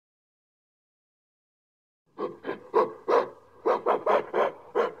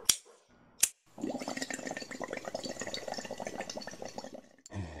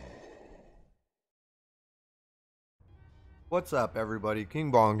What's up, everybody?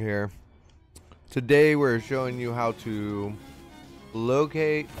 KingBong here. Today we're showing you how to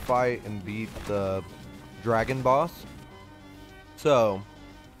locate, fight, and beat the dragon boss. So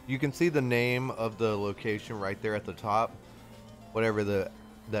you can see the name of the location right there at the top, whatever the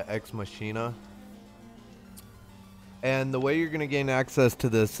Ex Machina. And the way you're going to gain access to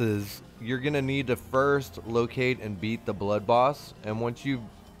this is you're going to need to first locate and beat the blood boss, and once you've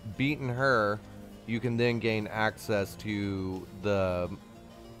beaten her, you can then gain access to the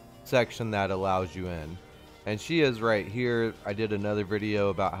section that allows you in. And she is right here. I did another video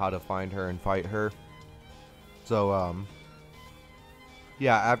about how to find her and fight her. So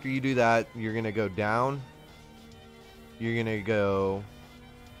yeah, after you do that, you're gonna go down. You're gonna go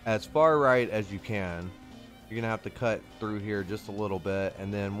as far right as you can. You're gonna have to cut through here just a little bit,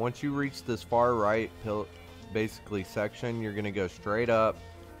 and then once you reach this far right basically section, you're gonna go straight up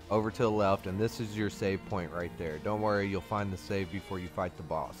over to the left, and this is your save point right there. Don't worry, you'll find the save before you fight the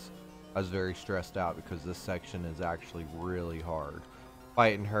boss. I was very stressed out because this section is actually really hard.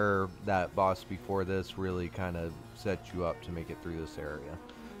 Fighting her, that boss before this, really kind of sets you up to make it through this area.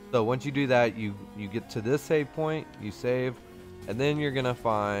 So once you do that, you get to this save point, you save, and then you're gonna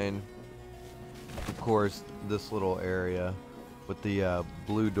find, of course, this little area with the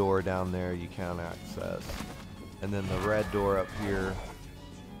blue door down there you can't access, and then the red door up here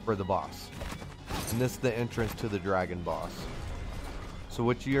for the boss. And this is the entrance to the dragon boss. So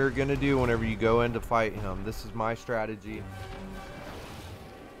what you're gonna do whenever you go in to fight him, this is my strategy.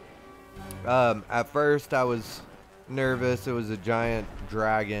 At first I was nervous. It was a giant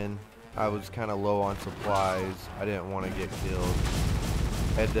dragon. I was kind of low on supplies. I didn't want to get killed,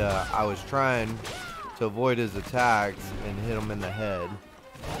 and I was trying to avoid his attacks and hit him in the head,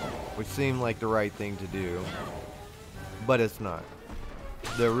 which seemed like the right thing to do, but it's not.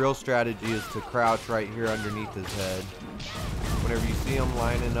 The real strategy is to crouch right here underneath his head. Whenever you see him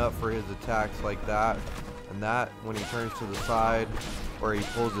lining up for his attacks like that, and that, when he turns to the side, or he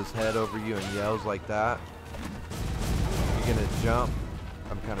pulls his head over you and yells like that, you're gonna jump.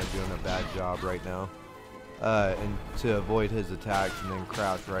 I'm kind of doing a bad job right now. And to avoid his attacks, and then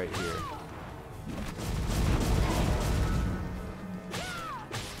crouch right here.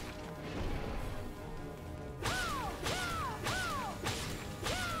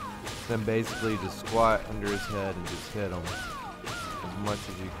 Then basically just squat under his head and just hit him as much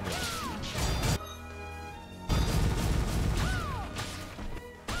as you can.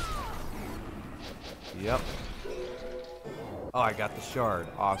 Yep. Oh, I got the shard.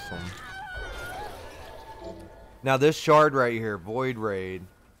 Awesome. Now this shard right here, Void Raid,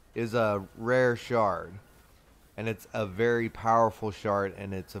 is a rare shard. And it's a very powerful shard,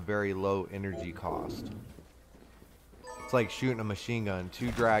 and it's a very low energy cost. It's like shooting a machine gun.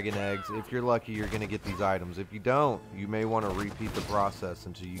 2 dragon eggs. If you're lucky, you're going to get these items. If you don't, you may want to repeat the process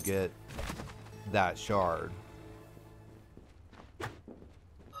until you get that shard.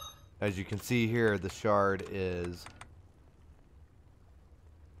 As you can see here, the shard is...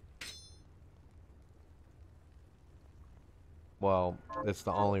 well, it's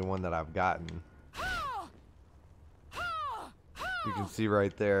the only one that I've gotten. You can see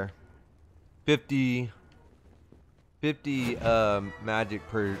right there. 50 magic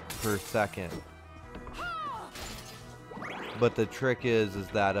per second. But the trick is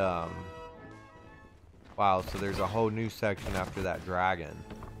that wow, so there's a whole new section after that dragon.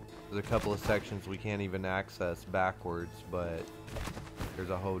 There's a couple of sections we can't even access backwards, but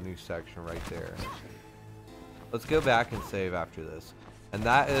there's a whole new section right there. Let's go back and save after this. And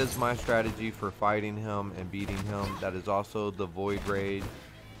that is my strategy for fighting him and beating him. That is also the Void Raid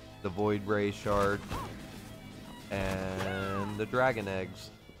shard, and the dragon eggs.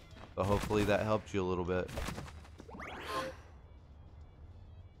 So hopefully that helped you a little bit.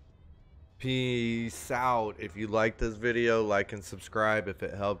 Peace out. If you like this video, like and subscribe. If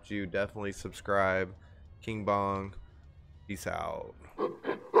it helped you, definitely subscribe. KingBong. Peace out.